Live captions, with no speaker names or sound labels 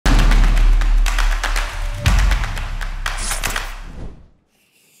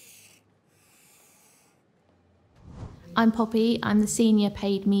I'm Poppy. I'm the Senior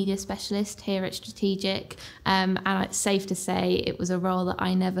Paid Media Specialist here at StrategiQ, and it's safe to say it was a role that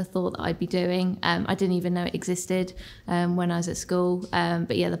I never thought that I'd be doing. I didn't even know it existed when I was at school,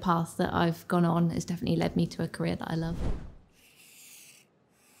 but yeah, the path that I've gone on has definitely led me to a career that I love.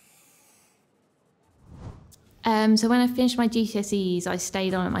 So when I finished my GCSEs, I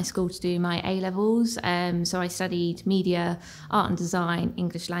stayed on at my school to do my A-levels. So I studied media, art and design,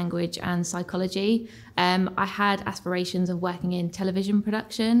 English language and psychology. I had aspirations of working in television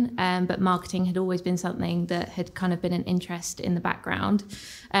production, but marketing had always been something that had kind of been an interest in the background.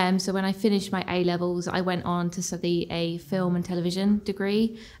 So when I finished my A-levels, I went on to study a film and television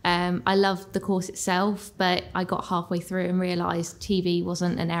degree. I loved the course itself, but I got halfway through and realised TV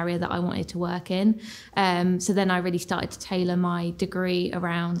wasn't an area that I wanted to work in. So then I really started to tailor my degree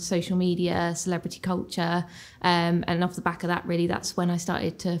around social media, celebrity culture, and off the back of that, really, that's when I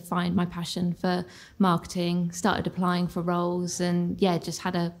started to find my passion for marketing, started applying for roles, and yeah, just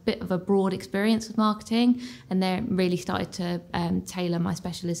had a bit of a broad experience with marketing, and then really started to tailor my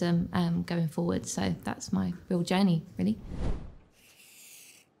specialism going forward. So that's my real journey, really.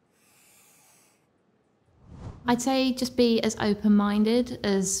 I'd say just be as open-minded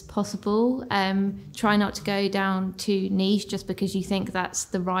as possible. Try not to go down too niche just because you think that's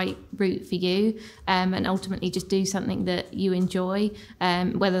the right route for you, and ultimately just do something that you enjoy.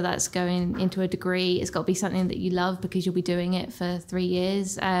 Whether that's going into a degree, it's got to be something that you love because you'll be doing it for 3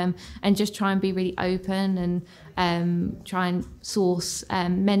 years, and just try and be really open and try and source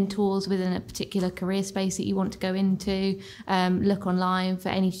mentors within a particular career space that you want to go into. Look online for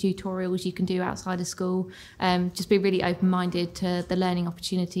any tutorials you can do outside of school. Just be really open-minded to the learning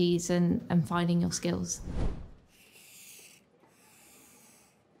opportunities and finding your skills.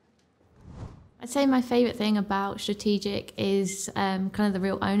 I'd say my favourite thing about StrategiQ is kind of the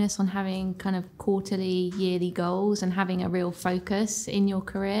real onus on having kind of quarterly, yearly goals and having a real focus in your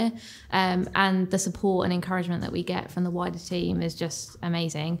career. And the support and encouragement that we get from the wider team is just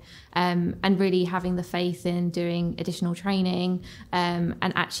amazing. And really having the faith in doing additional training, and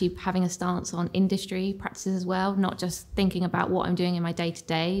actually having a stance on industry practices as well, not just thinking about what I'm doing in my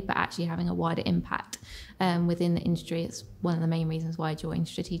day-to-day, but actually having a wider impact within the industry. It's one of the main reasons why I joined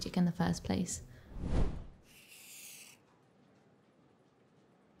StrategiQ in the first place.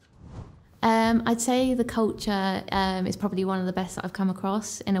 I'd say the culture is probably one of the best that I've come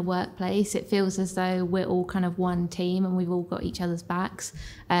across in a workplace. It feels as though we're all kind of one team and we've all got each other's backs.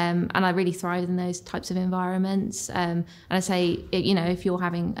 And I really thrive in those types of environments. And I say, you know, if you're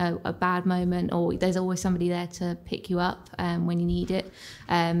having a bad moment, or there's always somebody there to pick you up when you need it.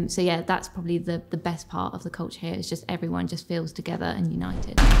 So yeah, that's probably the best part of the culture here. It's just everyone just feels together and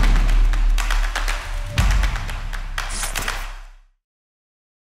united.